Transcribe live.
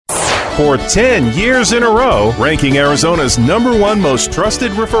For 10 years in a row, ranking Arizona's #1 most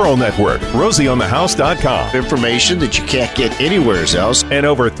trusted referral network, RosieOnTheHouse.com. Information that you can't get anywhere else. And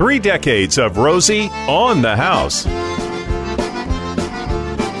over 3 decades of Rosie on the House.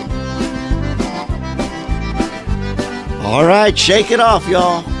 All right, shake it off,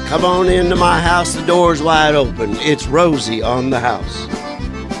 y'all. Come on into my house. The door's wide open. It's Rosie on the House.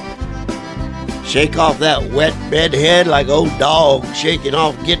 Shake off that wet bed head like old dog shaking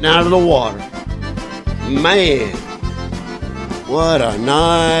off getting out of the water. Man, what a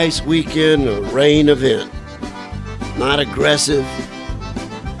nice weekend of rain event. Not aggressive.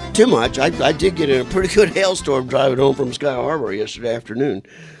 Too much. I did get in a pretty good hailstorm driving home from Sky Harbor yesterday afternoon.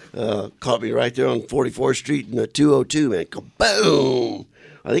 Caught me right there on 44th Street in the 202, man. Kaboom!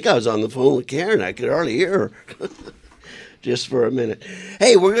 I think I was on the phone with Karen. I could hardly hear her. Just for a minute.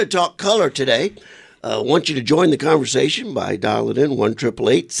 Hey, we're going to talk color today. Want you to join the conversation by dialing in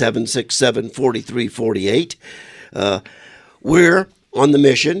 1-888-767-4348. We're on the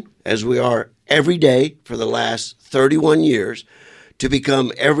mission, as we are every day for the last 31 years, to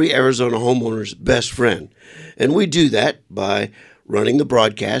become every Arizona homeowner's best friend. And we do that by running the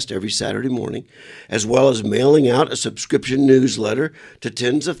broadcast every Saturday morning, as well as mailing out a subscription newsletter to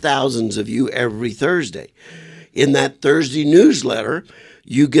tens of thousands of you every Thursday. In that Thursday newsletter,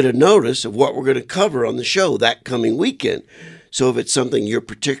 you get a notice of what we're going to cover on the show that coming weekend. So if it's something you're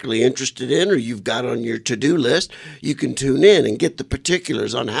particularly interested in or you've got on your to-do list, you can tune in and get the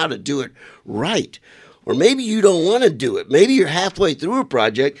particulars on how to do it right. Or maybe you don't want to do it. Maybe you're halfway through a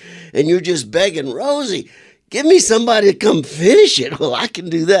project and you're just begging, Rosie, give me somebody to come finish it. Well, I can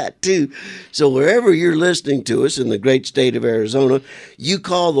do that too. So wherever you're listening to us in the great state of Arizona, you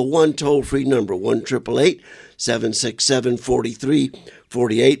call the one toll-free number,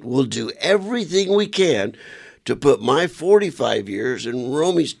 1-888-767-4348. We'll do everything we can to put my 45 years and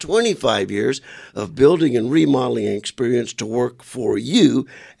Romy's 25 years of building and remodeling experience to work for you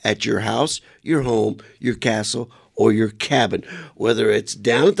at your house, your home, your castle, or your cabin. Whether it's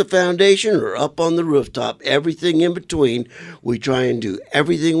down at the foundation or up on the rooftop, everything in between, we try and do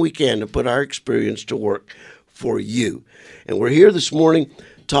everything we can to put our experience to work for you. And we're here this morning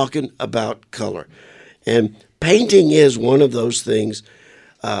talking about color. And painting is one of those things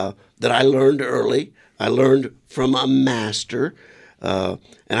that I learned early. I learned from a master, and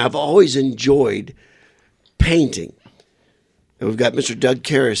I've always enjoyed painting. And we've got Mr. Doug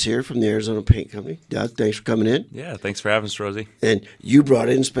Karras here from the Arizona Paint Company. Doug, thanks for coming in. Yeah, thanks for having us, Rosie. And you brought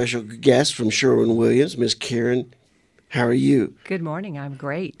in special guests from Sherwin-Williams, Miss Karen. How are you? Good morning. I'm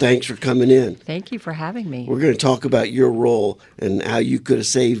great. Thanks for coming in. Thank you for having me. We're going to talk about your role and how you could have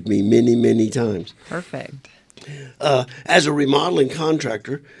saved me many, many times. Perfect. As a remodeling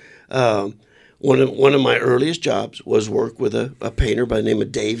contractor, one of my earliest jobs was work with a painter by the name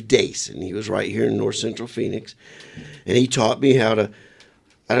of Dave Dace, and he was right here in North Central Phoenix. And he taught me how to,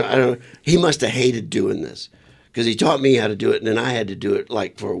 he must have hated doing this because he taught me how to do it, and then I had to do it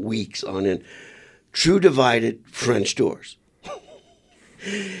like for weeks on end. True divided French doors.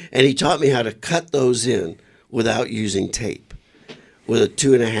 And he taught me how to cut those in without using tape, with a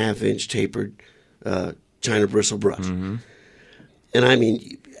 2.5-inch tapered China bristle brush. Mm-hmm. And I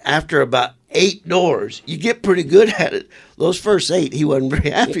mean, after about 8 doors, you get pretty good at it. Those first 8, he wasn't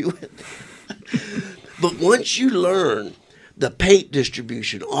very happy with. But once you learn the paint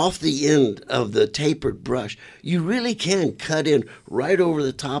distribution off the end of the tapered brush, you really can cut in right over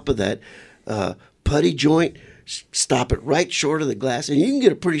the top of that putty joint, stop it right short of the glass, and you can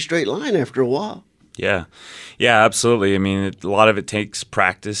get a pretty straight line after a while. Yeah, absolutely. I mean, a lot of it takes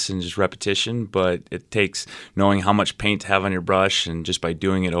practice and just repetition, but it takes knowing how much paint to have on your brush, and just by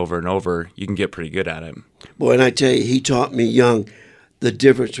doing it over and over, you can get pretty good at it. Boy, and I tell you, he taught me young the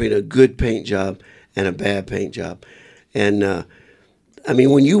difference between a good paint job and a bad paint job. And, I mean,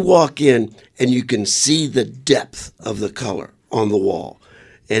 when you walk in and you can see the depth of the color on the wall,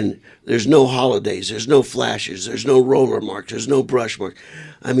 and there's no holidays, there's no flashes, there's no roller marks, there's no brush marks.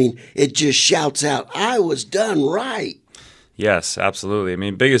 I mean, it just shouts out, I was done right. Yes, absolutely. I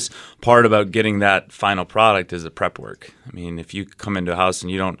mean, biggest part about getting that final product is the prep work. I mean, if you come into a house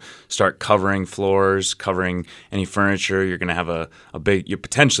and you don't start covering floors, covering any furniture, you're going to have you're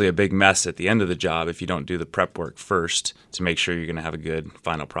potentially a big mess at the end of the job if you don't do the prep work first to make sure you're going to have a good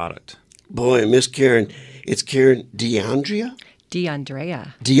final product. Boy, Miss Karen, it's Karen DeAndrea?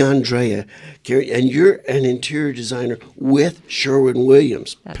 DeAndrea. Karen, and you're an interior designer with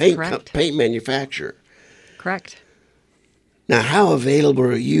Sherwin-Williams, That's paint correct. Paint manufacturer. Correct. Now, how available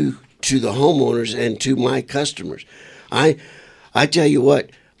are you to the homeowners and to my customers? I tell you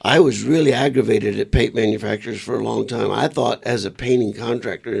what, I was really aggravated at paint manufacturers for a long time. I thought as a painting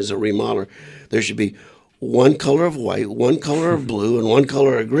contractor, as a remodeler, there should be one color of white, one color of blue, and one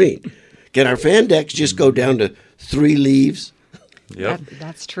color of green. Can our fan decks just go down to 3 leaves? Yep.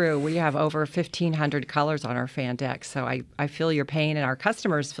 That's true. We have over 1,500 colors on our fan deck. So I feel your pain, and our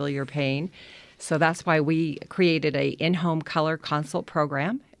customers feel your pain. So that's why we created a in-home color consult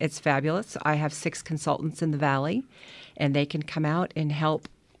program. It's fabulous. I have 6 consultants in the Valley, and they can come out and help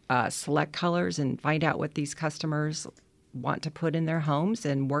select colors and find out what these customers want to put in their homes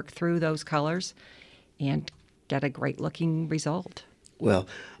and work through those colors and get a great looking result. Well,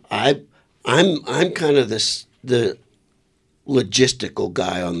 I'm kind of the logistical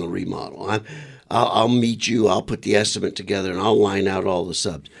guy on the remodel. I'll meet you. I'll put the estimate together, and I'll line out all the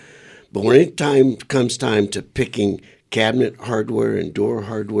subs. But when it comes time to picking cabinet hardware and door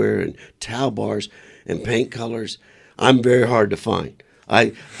hardware and towel bars and paint colors, I'm very hard to find.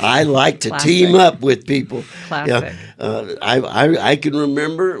 I like to Classic. team up with people. Classic. I can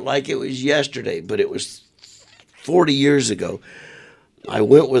remember like it was yesterday, but it was 40 years ago. I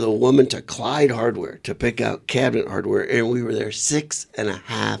went with a woman to Clyde Hardware to pick out cabinet hardware, and we were there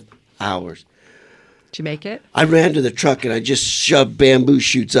 6.5 hours. Did you make it? I ran to the truck and I just shoved bamboo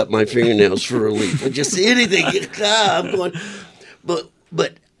shoots up my fingernails for relief. Just anything. I'm going.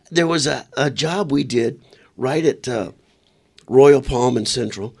 But there was a job we did right at Royal Palm and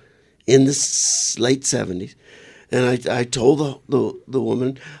Central in the late 70s. And I told the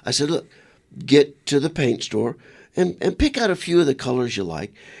woman, I said, look, get to the paint store and pick out a few of the colors you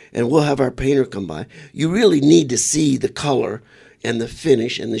like, and we'll have our painter come by. You really need to see the color and the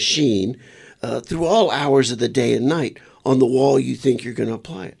finish and the sheen through all hours of the day and night on the wall you think you're going to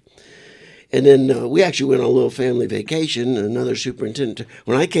apply it. And then we actually went on a little family vacation, another superintendent.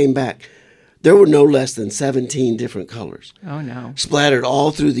 When I came back, there were no less than 17 different colors. Oh, no. Splattered all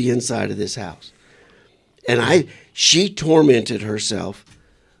through the inside of this house. And she tormented herself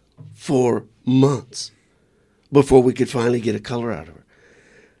for months before we could finally get a color out of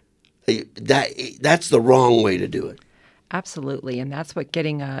her. That's the wrong way to do it. Absolutely, and that's what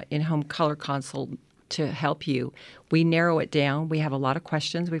getting an in-home color consult to help you. We narrow it down. We have a lot of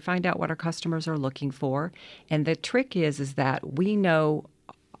questions. We find out what our customers are looking for, and the trick is that we know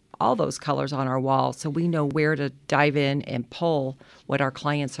all those colors on our wall, so we know where to dive in and pull what our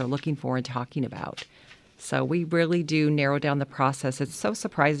clients are looking for and talking about. So we really do narrow down the process. It's so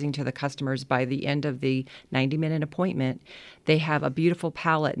surprising to the customers. By the end of the 90-minute appointment, they have a beautiful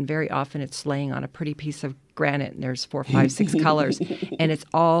palette, and very often it's laying on a pretty piece of granite, and there's 4, 5, 6 colors, and it's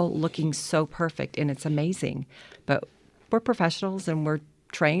all looking so perfect, and it's amazing. But we're professionals and we're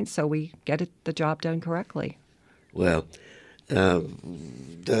trained, so we get the job done correctly. Well, the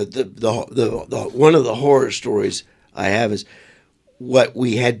one of the horror stories I have is what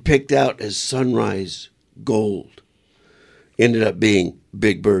we had picked out as sunrise gold ended up being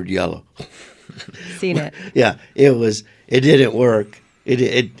Big Bird yellow. Seen it. Yeah, it didn't work.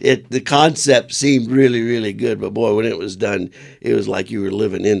 The concept seemed really, really good, but boy, when it was done, it was like you were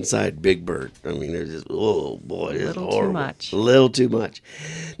living inside Big Bird. I mean, it was just, oh boy, it's Little horrible. too much. A little too much.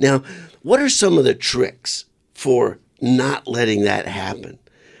 Now, what are some of the tricks for not letting that happen?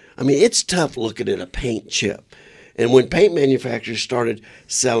 I mean, it's tough looking at a paint chip. And when paint manufacturers started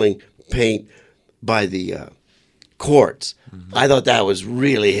selling paint by the quarts, I thought that was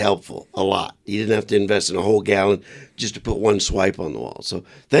really helpful a lot. You didn't have to invest in a whole gallon just to put one swipe on the wall. So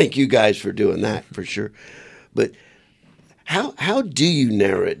thank you guys for doing that for sure. But how do you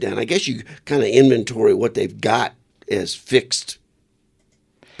narrow it down? I guess you kind of inventory what they've got as fixed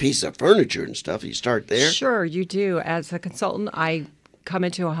piece of furniture and stuff. You start there. Sure, you do. As a consultant, I come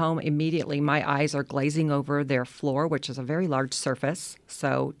into a home immediately. My eyes are glazing over their floor, which is a very large surface.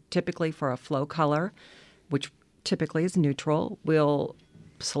 So typically for a flow color, which typically is neutral, we'll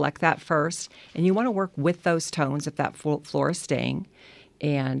select that first. And you want to work with those tones if that floor is staying.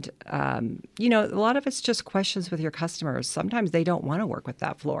 And, a lot of it's just questions with your customers. Sometimes they don't want to work with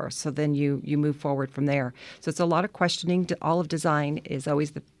that floor. So then you move forward from there. So it's a lot of questioning. All of design is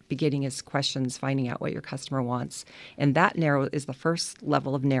always the beginning is questions, finding out what your customer wants. And that is the first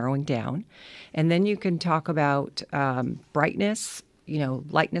level of narrowing down. And then you can talk about brightness,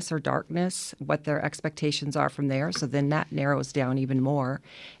 lightness or darkness, what their expectations are from there. So then that narrows down even more.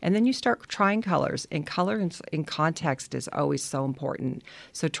 And then you start trying colors. And color in context is always so important.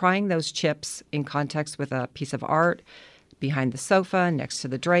 So trying those chips in context with a piece of art, behind the sofa, next to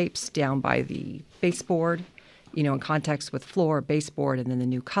the drapes, down by the baseboard, in context with floor, baseboard, and then the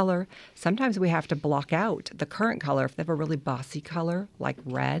new color. Sometimes we have to block out the current color. If they have a really bossy color like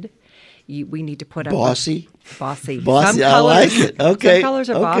red, we need to put up Bossy? Bossy. Bossy, I like it. Okay. Some colors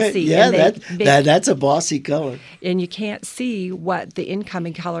are bossy. Yeah, and that's a bossy color. and you can't see what the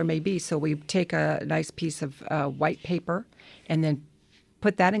incoming color may be. So we take a nice piece of white paper and then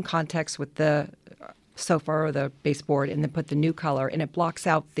put that in context with the sofa or the baseboard, and then put the new color, and it blocks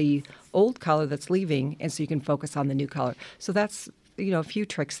out the old color that's leaving, and so you can focus on the new color. So that's a few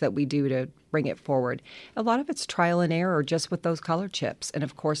tricks that we do to bring it forward. A lot of it's trial and error just with those color chips, and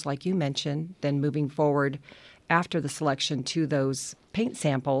of course, like you mentioned, then moving forward after the selection to those paint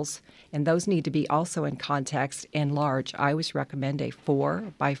samples, and those need to be also in context and large. I always recommend a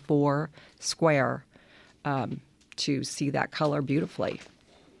 4x4 square to see that color beautifully.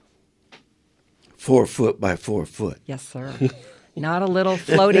 4 foot by 4 foot. Yes, sir. Not a little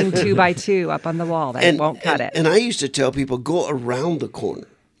floating 2x2 up on the wall. That won't cut it. And I used to tell people, go around the corner.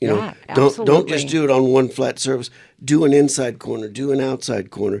 Yeah, don't absolutely. just do it on one flat surface. Do an inside corner, do an outside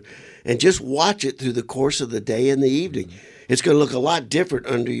corner, and just watch it through the course of the day and the evening. It's going to look a lot different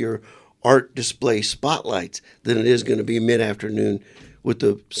under your art display spotlights than it is going to be mid-afternoon with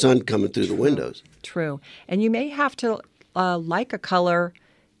the sun coming through the windows. True. And you may have to like a color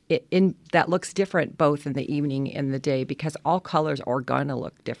that looks different both in the evening and the day, because all colors are going to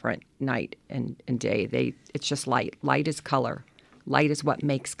look different night and day. It's just light. Light is color. Light is what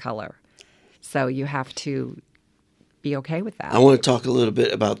makes color. So you have to be okay with that. I want to talk a little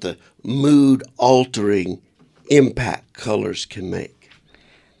bit about the mood-altering impact colors can make.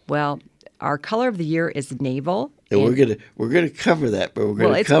 Well, our color of the year is navel. And we're gonna cover that, but we're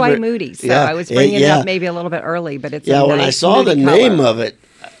gonna it's cover quite it. moody. So I was bringing it up maybe a little bit early, but it's a nice when I saw the moody name color. of it,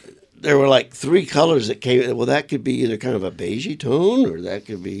 there were like 3 colors that came. Well, that could be either kind of a beigey tone, or that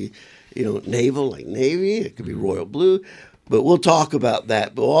could be, naval, like navy. It could be royal blue. But we'll talk about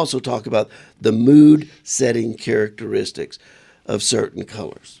that. But we'll also talk about the mood-setting characteristics of certain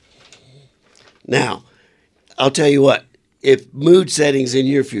colors. Now, I'll tell you what. If mood setting's in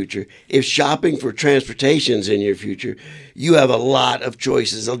your future, if shopping for transportation's in your future, you have a lot of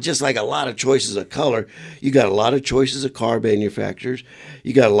choices. Just like a lot of choices of color, you got a lot of choices of car manufacturers.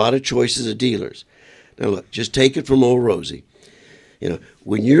 You got a lot of choices of dealers. Now look, just take it from old Rosie.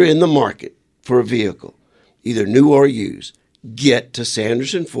 When you're in the market for a vehicle, either new or used, get to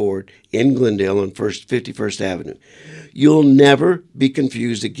Sanderson Ford in Glendale on 51st Avenue. You'll never be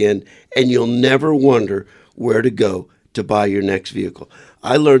confused again, and you'll never wonder where to go to buy your next vehicle.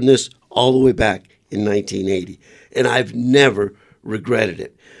 I learned this all the way back in 1980, and I've never regretted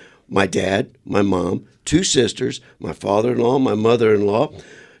it. My dad, my mom, 2 sisters, my father-in-law, my mother-in-law,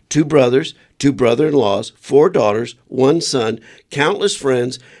 2 brothers, 2 brother-in-laws, 4 daughters, 1 son, countless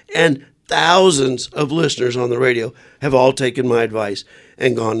friends, and thousands of listeners on the radio have all taken my advice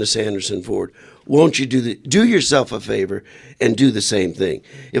and gone to Sanderson Ford. Won't you do yourself a favor and do the same thing?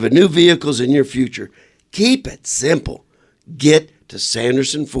 If a new vehicle's in your future, keep it simple. Get to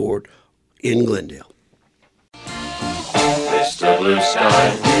Sanderson Ford in Glendale. Mr. Blue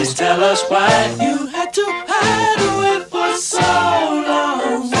Sky, please tell us why you had to hide away for so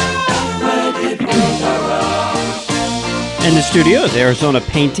long. Where did we go wrong? In the studio is Arizona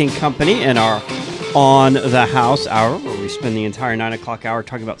Painting Company and our On the House hour, where we spend the entire 9 o'clock hour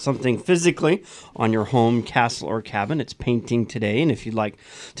talking about something physically on your home, castle, or cabin. It's painting today, and if you'd like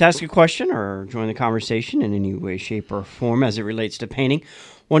to ask a question or join the conversation in any way, shape, or form as it relates to painting,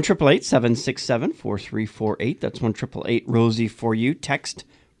 1-888-767-4348. That's 1-888-ROSIE for you. Text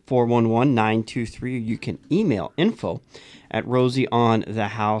 411-923. You can email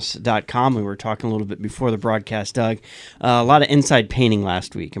info@rosieonthehouse.com. We were talking a little bit before the broadcast, Doug. A lot of inside painting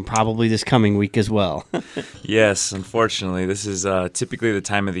last week, and probably this coming week as well. Yes, unfortunately. This is typically the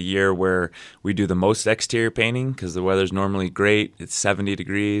time of the year where we do the most exterior painting because the weather's normally great. It's 70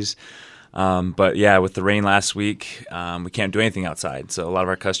 degrees. But yeah, with the rain last week, we can't do anything outside. So a lot of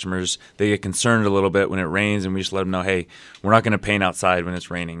our customers, they get concerned a little bit when it rains, and we just let them know, hey, we're not going to paint outside when it's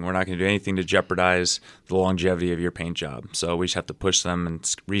raining. We're not going to do anything to jeopardize the longevity of your paint job. So we just have to push them and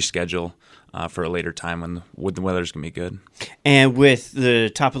reschedule for a later time when the weather's going to be good. And with the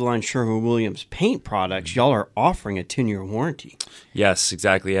top-of-the-line Sherwin-Williams paint products, y'all are offering a 10-year warranty. Yes,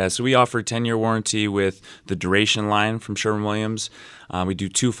 exactly. Yeah. So we offer a 10-year warranty with the Duration line from Sherwin-Williams. We do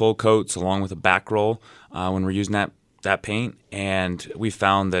 2 full coats along with a back roll when we're using that paint, and we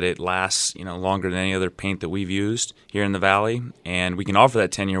found that it lasts longer than any other paint that we've used here in the Valley. And we can offer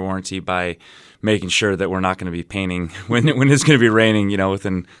that 10-year warranty by making sure that we're not going to be painting when it's going to be raining,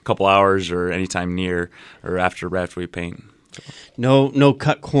 within a couple hours or anytime near or after we paint. No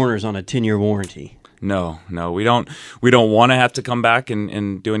cut corners on a 10-year warranty. No, we don't want to have to come back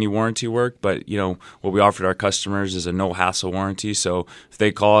and do any warranty work, but what we offer to our customers is a no hassle warranty. So if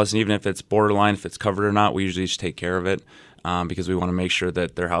they call us, and even if it's borderline, if it's covered or not, we usually just take care of it because we want to make sure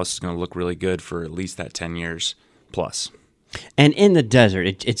that their house is going to look really good for at least that 10 years plus. And in the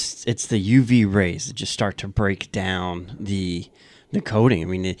desert, it's the UV rays that just start to break down the coating. I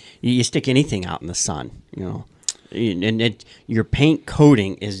mean, you stick anything out in the sun, and your paint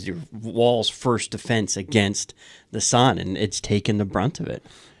coating is your wall's first defense against the sun, and it's taken the brunt of it.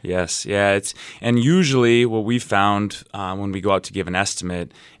 Yes, yeah, and usually what we found when we go out to give an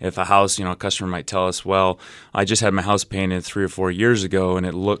estimate, if a house, a customer might tell us, well, I just had my house painted 3 or 4 years ago, and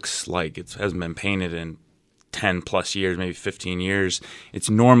it looks like it hasn't been painted in 10 plus years, maybe 15 years. It's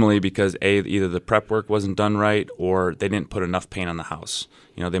normally because either the prep work wasn't done right or they didn't put enough paint on the house.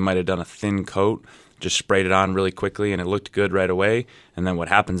 They might have done a thin coat, just sprayed it on really quickly, and it looked good right away. And then what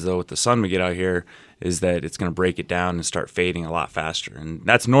happens, though, with the sun we get out here is that it's going to break it down and start fading a lot faster. And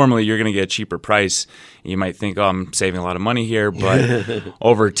that's normally you're going to get a cheaper price. You might think, oh, I'm saving a lot of money here, but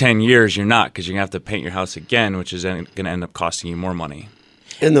over 10 years you're not, because you're going to have to paint your house again, which is going to end up costing you more money.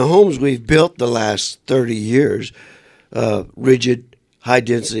 In the homes we've built the last 30 years, rigid,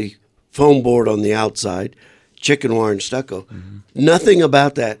 high-density foam board on the outside, chicken wire and stucco, nothing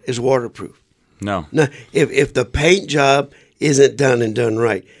about that is waterproof. No. Now, if the paint job isn't done and done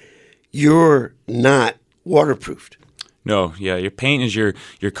right, you're not waterproofed. No, yeah, your paint is your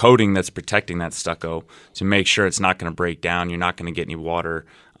coating that's protecting that stucco to make sure it's not going to break down. You're not going to get any water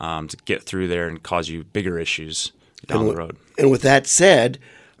to get through there and cause you bigger issues down the road. And with that said,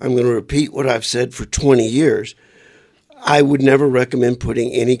 I'm going to repeat what I've said for 20 years. I would never recommend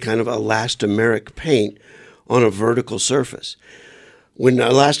putting any kind of elastomeric paint on a vertical surface. When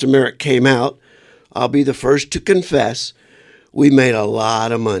elastomeric came out, I'll be the first to confess we made a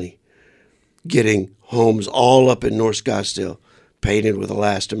lot of money getting homes all up in North Scottsdale painted with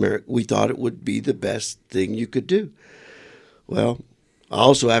elastomeric. We thought it would be the best thing you could do. Well, I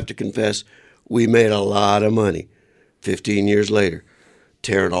also have to confess we made a lot of money 15 years later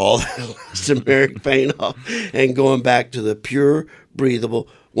tearing all that elastomeric paint off and going back to the pure, breathable,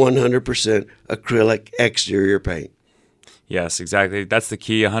 100% acrylic exterior paint. Yes, exactly. That's the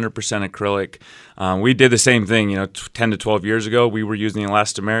key, 100% acrylic. We did the same thing, 10 to 12 years ago. We were using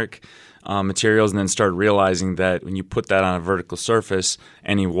elastomeric materials and then started realizing that when you put that on a vertical surface,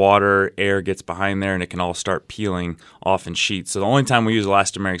 any water, air gets behind there and it can all start peeling off in sheets. So the only time we use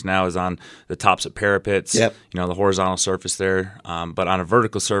elastomerics now is on the tops of parapets, the horizontal surface there. But on a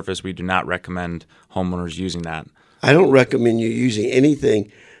vertical surface, we do not recommend homeowners using that. I don't recommend you using anything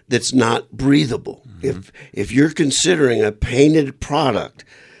that's not breathable. If you're considering a painted product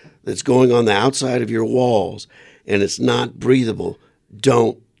that's going on the outside of your walls and it's not breathable,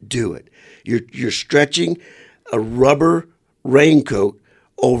 don't do it. You're stretching a rubber raincoat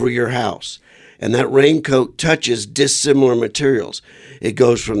over your house, and that raincoat touches dissimilar materials. It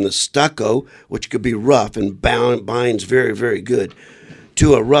goes from the stucco, which could be rough and binds very, very good,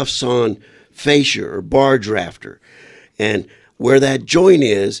 to a rough sawn fascia or barge rafter. And where that joint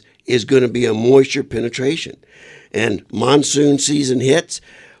is going to be a moisture penetration. And monsoon season hits,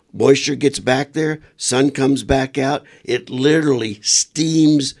 moisture gets back there, sun comes back out, it literally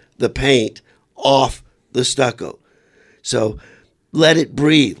steams the paint off the stucco. So let it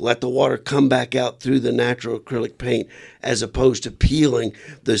breathe. Let the water come back out through the natural acrylic paint as opposed to peeling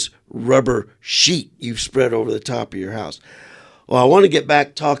this rubber sheet you've spread over the top of your house. Well, I want to get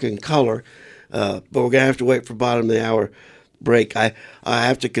back talking color, but we're going to have to wait for bottom of the hour break. I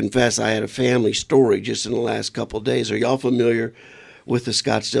have to confess I had a family story just in the last couple of days. Are y'all familiar with the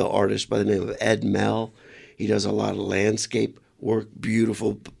Scottsdale artist by the name of Ed Mell? He does a lot of landscape work,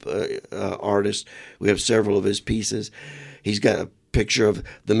 beautiful artist. We have several of his pieces. He's got a picture of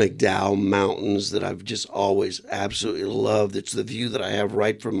the McDowell Mountains that I've just always absolutely loved. It's the view that I have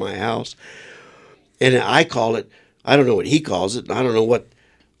right from my house. And I call it, I don't know what he calls it. I don't know what,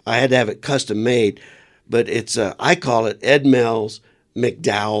 I had to have it custom made, but it's, I call it Ed Mell's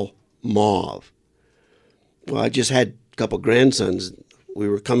McDowell Mauve. Well, I just had a couple grandsons. We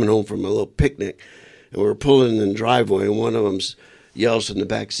were coming home from a little picnic, and we were pulling in the driveway, and one of them yells from the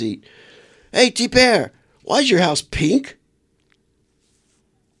back seat, "Hey, T-Pear, why is your house pink?"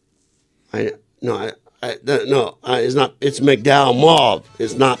 It's not. It's McDowell Mauve.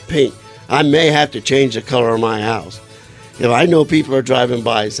 It's not pink. I may have to change the color of my house. If I know people are driving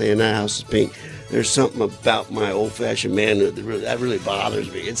by saying that house is pink, there's something about my old-fashioned manhood that really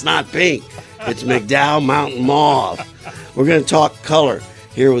bothers me. It's not pink. It's McDowell Mountain Mauve. We're going to talk color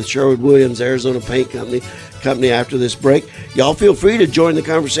here with Sherwood Williams, Arizona Paint Company. company after this break. Y'all feel free to join the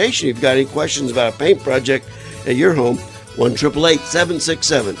conversation if you've got any questions about a paint project at your home.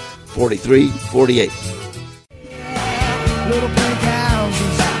 1-888-767-4348. Little pink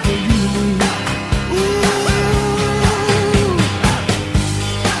houses for you.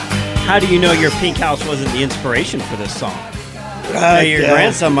 How do you know your pink house wasn't the inspiration for this song? Right, Your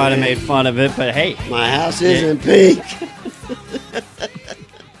grandson might have made fun of it, but hey. My house isn't pink.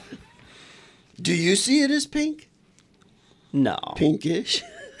 Do you see it as pink? No. Pinkish?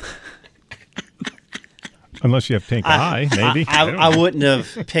 Unless you have pink eye, maybe. I wouldn't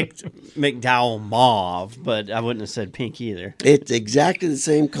have picked McDowell mauve, but I wouldn't have said pink either. It's exactly the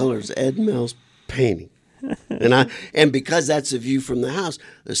same color as Ed Mel's painting. And because that's a view from the house,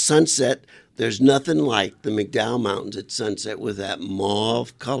 the sunset, there's nothing like the McDowell Mountains at sunset with that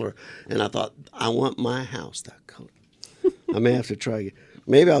mauve color. And I thought, I want my house that color. I may have to try it.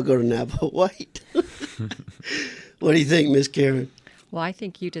 Maybe I'll go to Navajo White. What do you think, Miss Karen? Well, I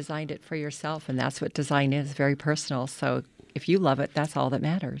think you designed it for yourself, and that's what design is, very personal. So if you love it, that's all that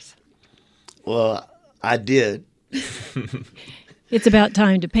matters. Well, I did. It's about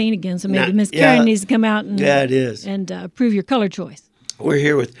time to paint again, so maybe Nah, Miss Karen yeah. needs to come out and Yeah, it is. and prove your color choice. We're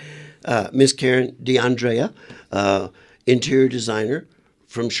here with Miss Karen DeAndrea, interior designer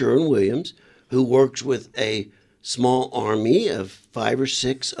from Sherwin-Williams, who works with a small army of 5 or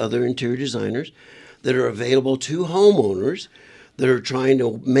 6 other interior designers that are available to homeowners that are trying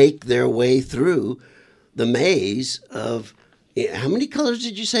to make their way through the maze of, how many colors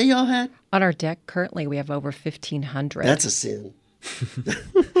did you say y'all had? On our deck, currently, we have over 1,500. That's a sin.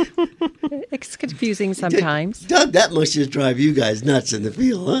 It's confusing sometimes. Doug, that must just drive you guys nuts in the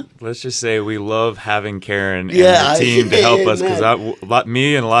field, huh? Let's just say we love having Karen and Yeah, the team to help us man. because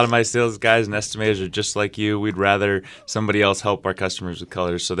me and a lot of my sales guys and estimators are just like you. We'd rather somebody else help our customers with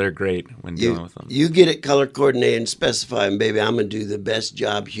colors, so they're great when dealing with them. You get it color coordinated and specify, and baby, I'm going to do the best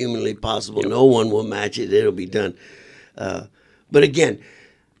job humanly possible. No one will match it. It'll be done. But again,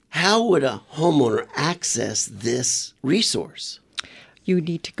 how would a homeowner access this resource? You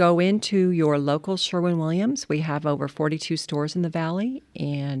need to go into your local Sherwin-Williams. We have over 42 stores in the Valley,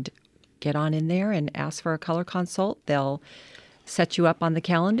 and get on in there and ask for a color consult. They'll set you up on the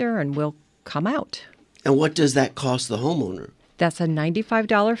calendar, and we'll come out. And what does that cost the homeowner? That's a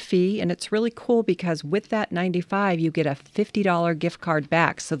 $95 fee, and it's really cool because with that $95, you get a $50 gift card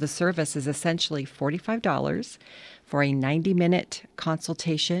back. So the service is essentially $45 for a 90-minute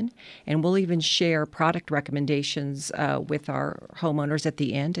consultation, and we'll even share product recommendations with our homeowners at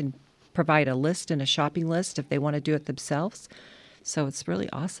the end and provide a list and a shopping list if they want to do it themselves. So it's really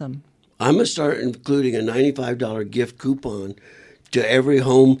awesome. I'm going to start including a $95 gift coupon to every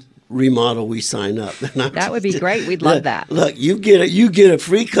home remodel we sign up. That would be great. We'd love that. Look, you get a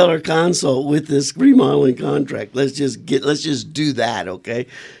free color consult with this remodeling contract. Let's just do that, okay?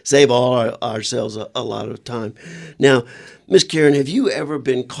 Save all ourselves a lot of time. Now, Miss Karen, have you ever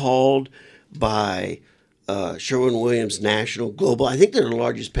been called by Sherwin-Williams National Global? I think they're the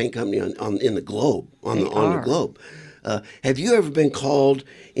largest paint company in the globe on the globe. Have you ever been called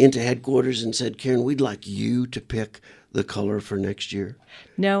into headquarters and said, Karen, we'd like you to pick the color for next year?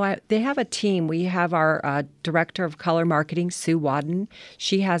 No, they have a team. We have our director of color marketing, Sue Wadden.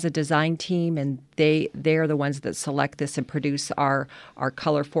 She has a design team, and they're the ones that select this and produce our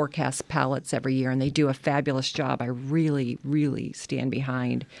color forecast palettes every year, and they do a fabulous job. I really, really stand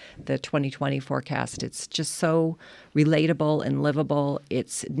behind the 2020 forecast. It's just so relatable and livable.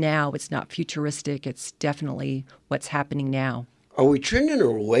 It's not futuristic. It's definitely what's happening now. Are we trending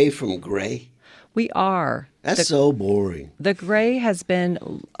away from gray? We are. That's so boring. The gray has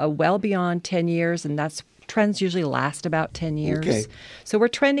been well beyond 10 years, and trends usually last about 10 years. Okay. So we're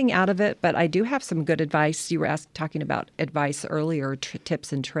trending out of it, but I do have some good advice. You were talking about advice earlier,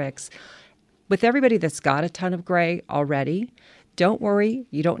 tips and tricks. With everybody that's got a ton of gray already, don't worry.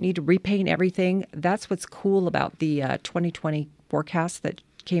 You don't need to repaint everything. That's what's cool about the 2020 forecast that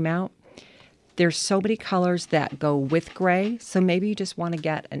came out. There's so many colors that go with gray, so maybe you just want to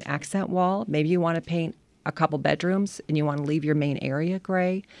get an accent wall. Maybe you want to paint a couple bedrooms and you want to leave your main area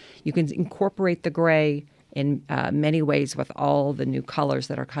gray. You can incorporate the gray in many ways with all the new colors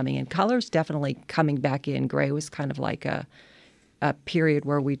that are coming in. Colors definitely coming back in. Gray was kind of like a period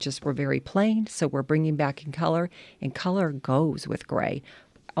where we just were very plain, so we're bringing back in color, and color goes with gray.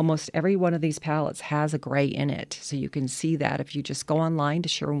 Almost every one of these palettes has a gray in it, so you can see that if you just go online to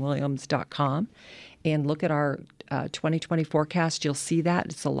SherwinWilliams.com and look at our 2020 forecast. You'll see that.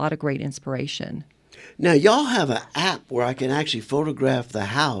 It's a lot of great inspiration. Now, y'all have an app where I can actually photograph the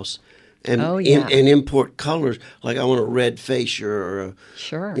house and Oh, yeah. and import colors. Like I want a red fascia or a,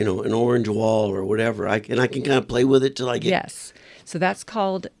 Sure. an orange wall or whatever. I can kind of play with it till I get. Yes. So that's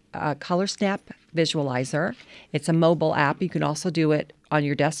called Color Snap Visualizer. It's a mobile app. You can also do it on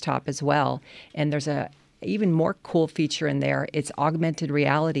your desktop as well. And there's a even more cool feature in there. It's augmented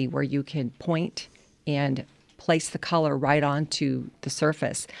reality where you can point and place the color right onto the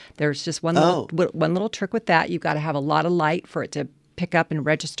surface. There's just one little trick with that. You've got to have a lot of light for it to pick up and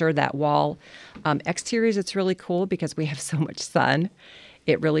register that wall. Exteriors, it's really cool because we have so much sun.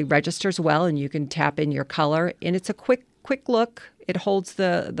 It really registers well, and you can tap in your color. And it's a quick look. It holds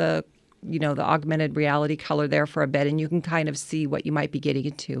the augmented reality color there for a bit, and you can kind of see what you might be getting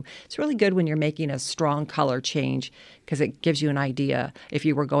into. It's really good when you're making a strong color change because it gives you an idea if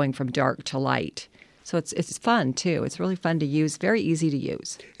you were going from dark to light. So it's fun, too. It's really fun to use, very easy to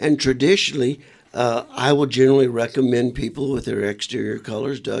use. And traditionally, I will generally recommend people with their exterior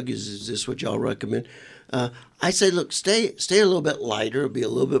colors. Doug, is this what y'all recommend? I say, look, stay a little bit lighter, be a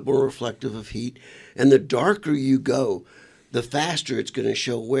little bit more reflective of heat. And the darker you go, the faster it's going to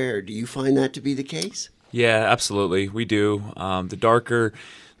show wear. Do you find that to be the case? Yeah, absolutely. We do. The darker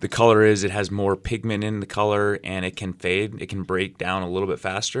the color is, it has more pigment in the color, and it can fade. It can break down a little bit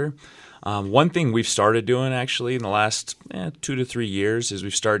faster. One thing we've started doing actually in the last 2 to 3 years is we're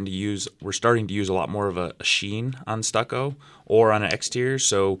starting to use a lot more of a sheen on stucco or on an exterior.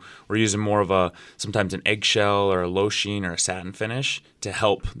 So we're using more of sometimes an eggshell or a low sheen or a satin finish to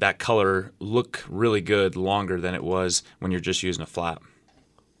help that color look really good longer than it was when you're just using a flat.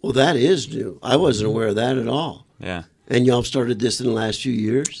 Well, that is new. I wasn't aware of that at all. Yeah. And y'all started this in the last few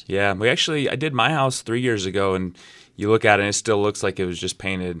years? Yeah, I did my house 3 years ago, and you look at it and it still looks like it was just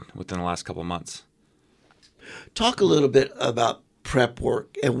painted within the last couple of months. Talk a little bit about prep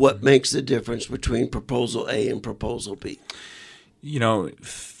work and what makes the difference between proposal A and proposal B.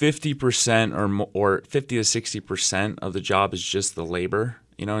 50% or 50 to 60% of the job is just the labor,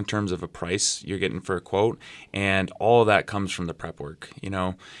 in terms of a price you're getting for a quote. And all of that comes from the prep work.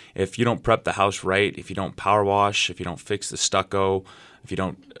 If you don't prep the house right, if you don't power wash, if you don't fix the stucco, if you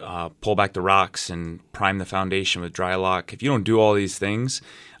don't pull back the rocks and prime the foundation with dry lock, if you don't do all these things,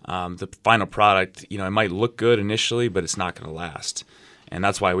 the final product, it might look good initially, but it's not going to last. And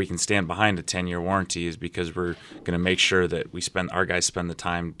that's why we can stand behind a 10-year warranty, is because we're going to make sure that our guys spend the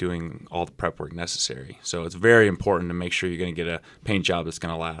time doing all the prep work necessary. So it's very important to make sure you're going to get a paint job that's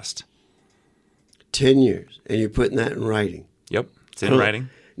going to last. 10 years, and you're putting that in writing. Yep, it's in writing.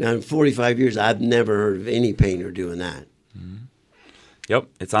 Now, in 45 years, I've never heard of any painter doing that. Mm-hmm. Yep,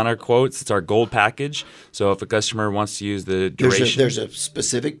 it's on our quotes. It's our gold package. So if a customer wants to use the duration, there's a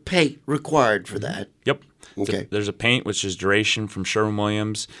specific paint required for that. Yep. Okay. So there's a paint, which is Duration from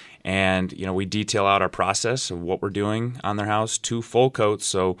Sherwin-Williams, and we detail out our process of what we're doing on their house, 2 full coats.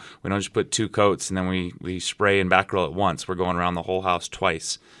 So we don't just put 2 coats and then we spray and back roll at once. We're going around the whole house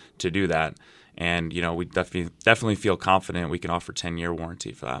twice to do that. And we definitely feel confident we can offer 10-year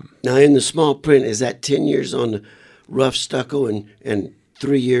warranty for that. Now, in the small print, is that 10 years on the rough stucco and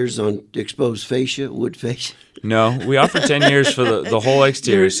 3 years on exposed fascia, wood fascia? No, we offer 10 years for the whole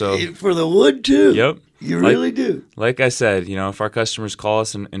exterior. So for the wood too. Yep. You really do. Like I said, if our customers call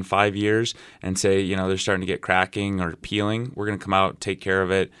us in 5 years and say, they're starting to get cracking or peeling, we're going to come out, take care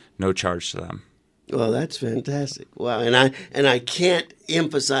of it, no charge to them. Well, that's fantastic. Wow. And I can't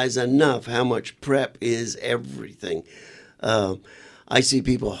emphasize enough how much prep is everything. I see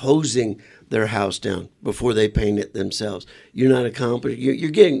people hosing their house down before they paint it themselves. You're not accomplishing.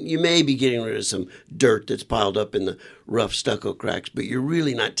 You may be getting rid of some dirt that's piled up in the rough stucco cracks, but you're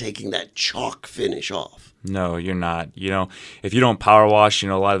really not taking that chalk finish off. No, you're not. If you don't power wash,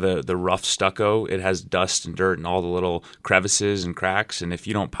 a lot of the rough stucco, it has dust and dirt and all the little crevices and cracks. And if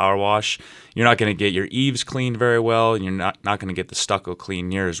you don't power wash, you're not going to get your eaves cleaned very well, and you're not going to get the stucco cleaned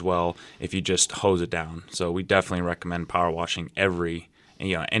near as well if you just hose it down. So we definitely recommend power washing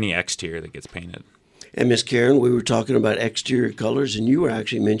any exterior that gets painted. And Miss Karen, we were talking about exterior colors, and you were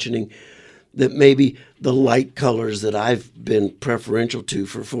actually mentioning that maybe the light colors that I've been preferential to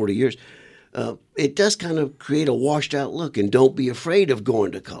for 40 years, it does kind of create a washed out look, and don't be afraid of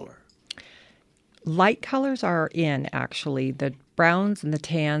going to color. Light colors are in, actually. The browns and the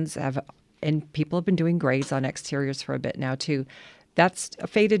tans and people have been doing grays on exteriors for a bit now too. That's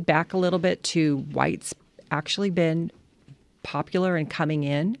faded back a little bit to white's actually been popular and coming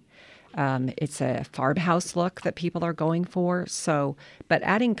in. It's a farmhouse look that people are going for. But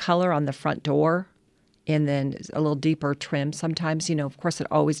adding color on the front door and then a little deeper trim sometimes, of course, it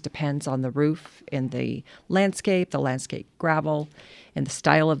always depends on the roof and the landscape gravel, and the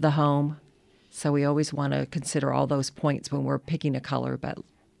style of the home. So we always want to consider all those points when we're picking a color. But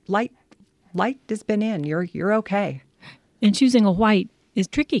light light has been in. You're okay. And choosing a white is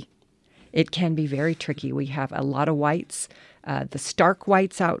tricky. It can be very tricky. We have a lot of whites. The stark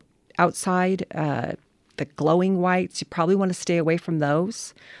whites outside, the glowing whites, you probably want to stay away from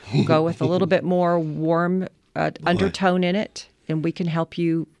those. Go with a little bit more warm undertone in it, and we can help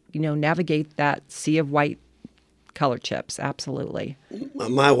you, navigate that sea of white color chips. Absolutely.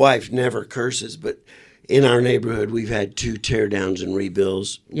 My wife never curses, but in our neighborhood, we've had 2 teardowns and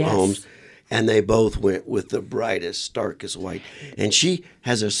rebuilds homes, and they both went with the brightest, starkest white. And she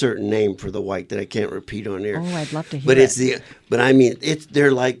has a certain name for the white that I can't repeat on air. Oh, I'd love to hear but it.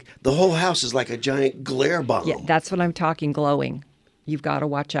 They're like, the whole house is like a giant glare bomb. Yeah, that's what I'm talking, glowing. You've got to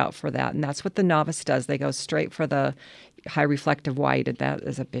watch out for that. And that's what the novice does. They go straight for the high reflective white, and that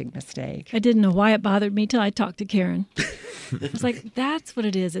is a big mistake. I didn't know why it bothered me till I talked to Karen. It's like, that's what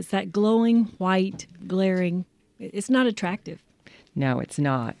it is. It's that glowing, white, glaring. It's not attractive. No, it's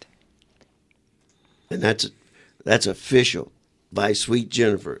not. And that's official by Sweet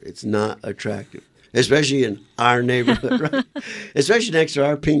Jennifer. It's not attractive, especially in our neighborhood, right? Especially next to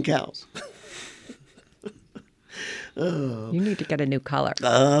our pink house. You need to get a new color.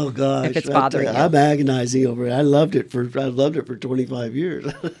 Oh gosh! If it's bothering you. I'm agonizing over it. I loved it for 25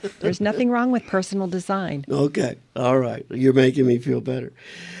 years. There's nothing wrong with personal design. Okay, all right. You're making me feel better.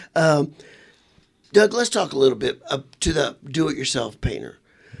 Doug, let's talk a little bit to the do-it-yourself painter.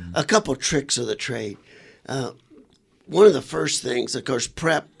 A couple tricks of the trade. One of the first things, of course,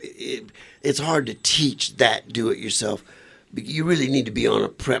 prep. It's hard to teach that do-it-yourself. You really need to be on a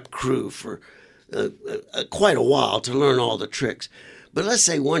prep crew for quite a while to learn all the tricks. But let's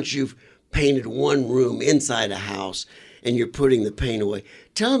say once you've painted one room inside a house and you're putting the paint away,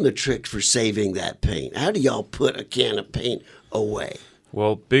 tell them the tricks for saving that paint. How do y'all put a can of paint away?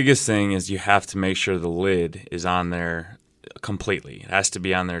 Well, biggest thing is you have to make sure the lid is on there completely. It has to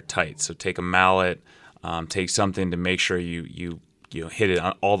be on there tight. So take a mallet, take something to make sure you hit it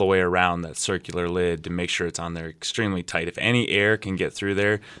all the way around that circular lid to make sure it's on there extremely tight. If any air can get through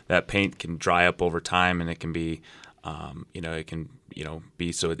there, that paint can dry up over time, and it can be,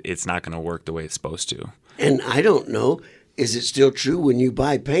 be so it's not going to work the way it's supposed to. And I don't know, is it still true when you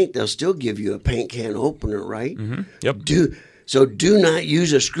buy paint, they'll still give you a paint can opener, right? Mm-hmm. Yep. So do not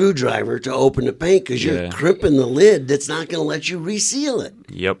use a screwdriver to open the paint because you're crimping the lid that's not going to let you reseal it.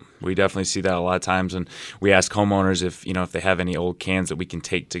 Yep. We definitely see that a lot of times when we ask homeowners if they have any old cans that we can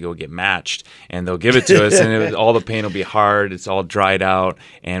take to go get matched, and they'll give it to us, and all the paint will be hard, it's all dried out,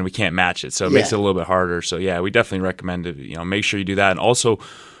 and we can't match it. So it makes it a little bit harder. So yeah, we definitely recommend to make sure you do that, and also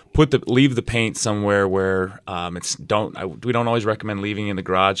leave the paint somewhere where we don't always recommend leaving in the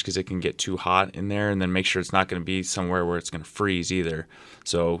garage because it can get too hot in there, and then make sure it's not going to be somewhere where it's going to freeze either.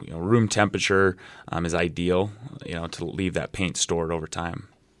 So room temperature is ideal to leave that paint stored over time.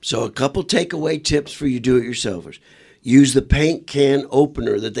 So a couple takeaway tips for you do-it-yourselfers. Use the paint can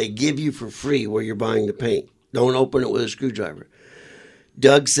opener that they give you for free where you're buying the paint. Don't open it with a screwdriver.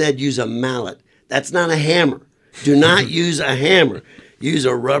 Doug said use a mallet. That's not a hammer. Do not use a hammer. Use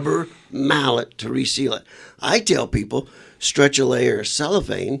a rubber mallet to reseal it. I tell people, stretch a layer of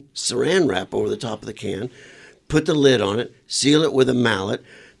cellophane, saran wrap over the top of the can, put the lid on it, seal it with a mallet,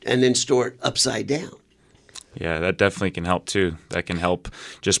 and then store it upside down. Yeah, that definitely can help too. That can help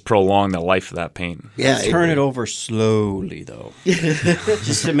just prolong the life of that paint. Yeah, Turn it over slowly, though,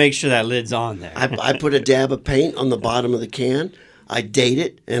 just to make sure that lid's on there. I put a dab of paint on the bottom of the can. I date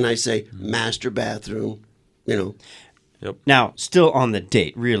it, and I say, master bathroom, Yep. Now, still on the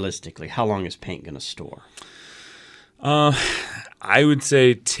date, realistically, how long is paint going to store? I would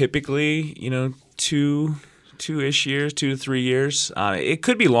say typically, 2-ish years, 2 to 3 years. It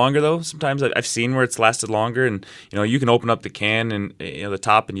could be longer though. Sometimes I've seen where it's lasted longer, and you can open up the can and the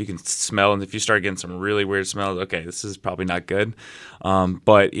top, and you can smell. And if you start getting some really weird smells, okay, this is probably not good.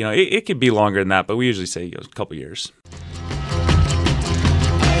 But it could be longer than that. But we usually say a couple years.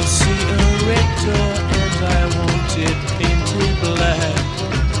 I see a red door and I want it painted black.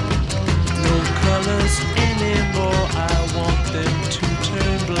 No colors anymore, I want them to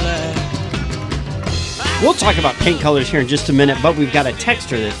turn black. We'll talk about paint colors here in just a minute, but we've got a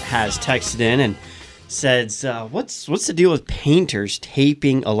texter that has texted in and says, what's the deal with painters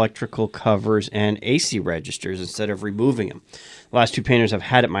taping electrical covers and AC registers instead of removing them? The last 2 painters I've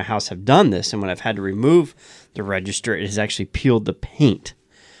had at my house have done this, and when I've had to remove the register, it has actually peeled the paint.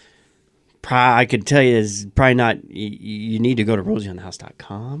 I could tell you is probably not. You need to go to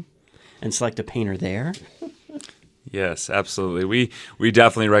rosieonthehouse.com and select a painter there. Yes, absolutely. We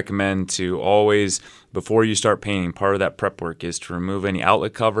definitely recommend to always, before you start painting, part of that prep work is to remove any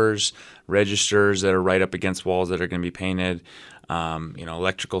outlet covers, registers that are right up against walls that are going to be painted.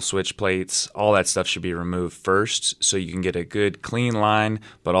 electrical switch plates, all that stuff should be removed first so you can get a good clean line,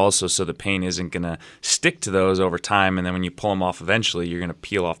 but also so the paint isn't going to stick to those over time. And then when you pull them off eventually, you're going to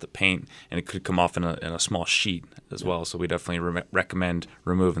peel off the paint and it could come off in a small sheet as well. So we definitely recommend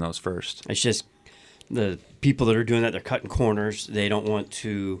removing those first. It's just the people that are doing that, they're cutting corners. They don't want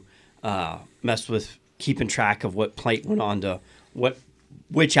to mess with keeping track of what plate went on to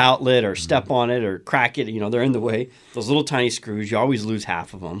which outlet or step on it or crack it. They're in the way. Those little tiny screws, you always lose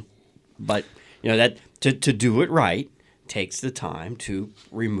half of them. But, that to do it right takes the time to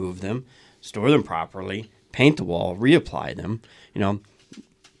remove them, store them properly, paint the wall, reapply them.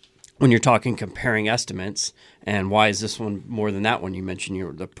 When you're talking comparing estimates and why is this one more than that one, you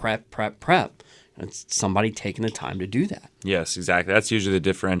mentioned the prep. It's somebody taking the time to do that. Yes, exactly. That's usually the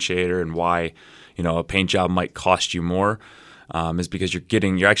differentiator and why, a paint job might cost you more. Is because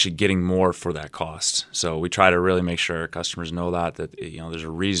you're actually getting more for that cost. So we try to really make sure our customers know that there's a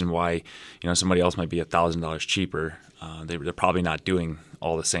reason why somebody else might be $1,000 cheaper. They're probably not doing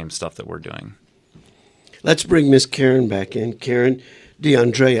all the same stuff that we're doing. Let's bring Miss Karen back in. Karen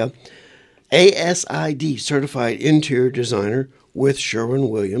DeAndrea, ASID certified interior designer with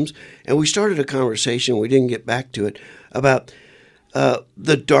Sherwin-Williams, and we started a conversation. We didn't get back to it about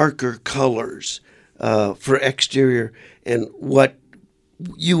the darker colors for exterior and what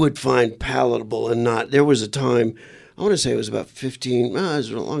you would find palatable and not. There was a time, I want to say it was about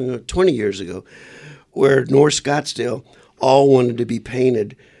 20 years ago, where North Scottsdale all wanted to be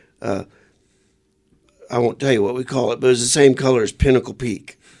painted. I won't tell you what we call it, but it was the same color as Pinnacle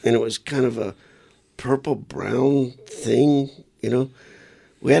Peak. And it was kind of a purple brown thing,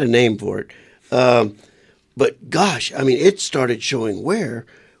 We had a name for it. But gosh, it started showing wear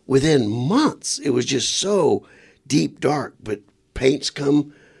within months. It was just so deep dark, but paint's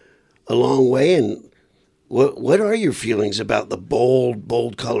come a long way. And what are your feelings about the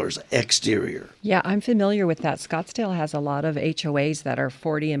bold colors exterior? Yeah, I'm familiar with that. Scottsdale has a lot of HOAs that are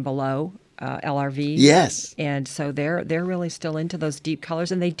 40 and below LRVs. Yes. And so they're really still into those deep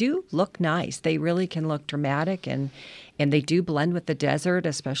colors, and they do look nice. They really can look dramatic, and they do blend with the desert,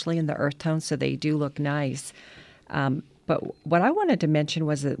 especially in the earth tones, so they do look nice. But what I wanted to mention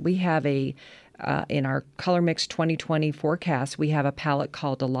was that we have in our Color Mix 2020 forecast, we have a palette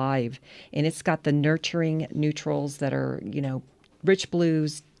called Alive, and it's got the nurturing neutrals that are, rich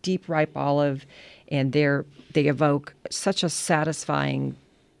blues, deep ripe olive, and they evoke such a satisfying,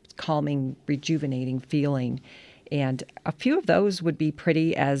 calming, rejuvenating feeling. And a few of those would be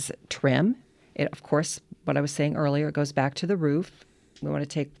pretty as trim. Of course, what I was saying earlier, it goes back to the roof. We want to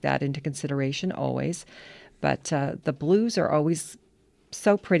take that into consideration always. But the blues are always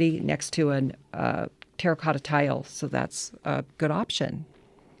so pretty next to a terracotta tile, so that's a good option.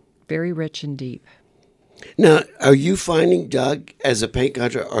 Very rich and deep. Now, are you finding, Doug, as a paint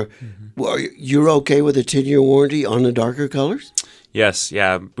contractor, you're okay with a 10-year warranty on the darker colors? Yes,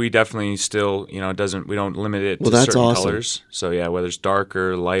 yeah, we definitely still, we don't limit it to certain awesome. colors. So yeah, whether it's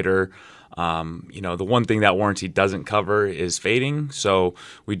darker, lighter, the one thing that warranty doesn't cover is fading. So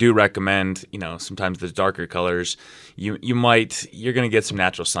we do recommend, sometimes the darker colors, you're going to get some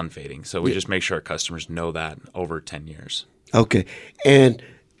natural sun fading. So we just make sure our customers know that over 10 years. Okay. And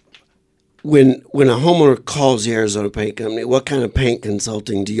when a homeowner calls the Arizona Paint Company, what kind of paint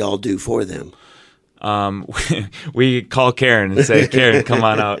consulting do y'all do for them? We call Karen and say, Karen, come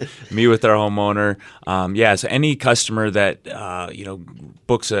on out, meet with our homeowner. So any customer that,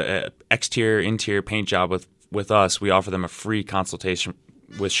 books a exterior, interior paint job with us, we offer them a free consultation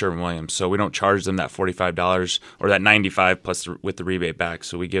with Sherwin-Williams. So we don't charge them that $45 or that $95 plus with the rebate back.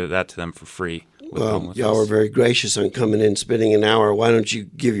 So we give that to them for free. Well, y'all were very gracious on coming in, spending an hour. Why don't you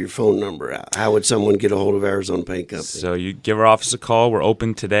give your phone number out? How would someone get a hold of Arizona Paint Company? So you give our office a call. We're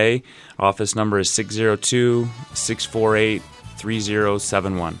open today. Our office number is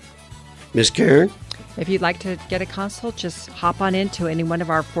 602-648-3071. Miss Karen? If you'd like to get a consult, just hop on into any one of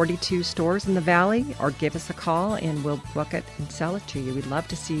our 42 stores in the Valley or give us a call and we'll book it and sell it to you. We'd love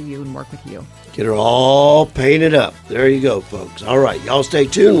to see you and work with you. Get her all painted up. There you go, folks. All right, y'all stay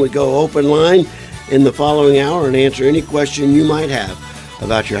tuned. We go open line in the following hour and answer any question you might have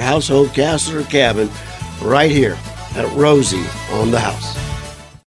about your household, castle, or cabin right here at Rosie on the House.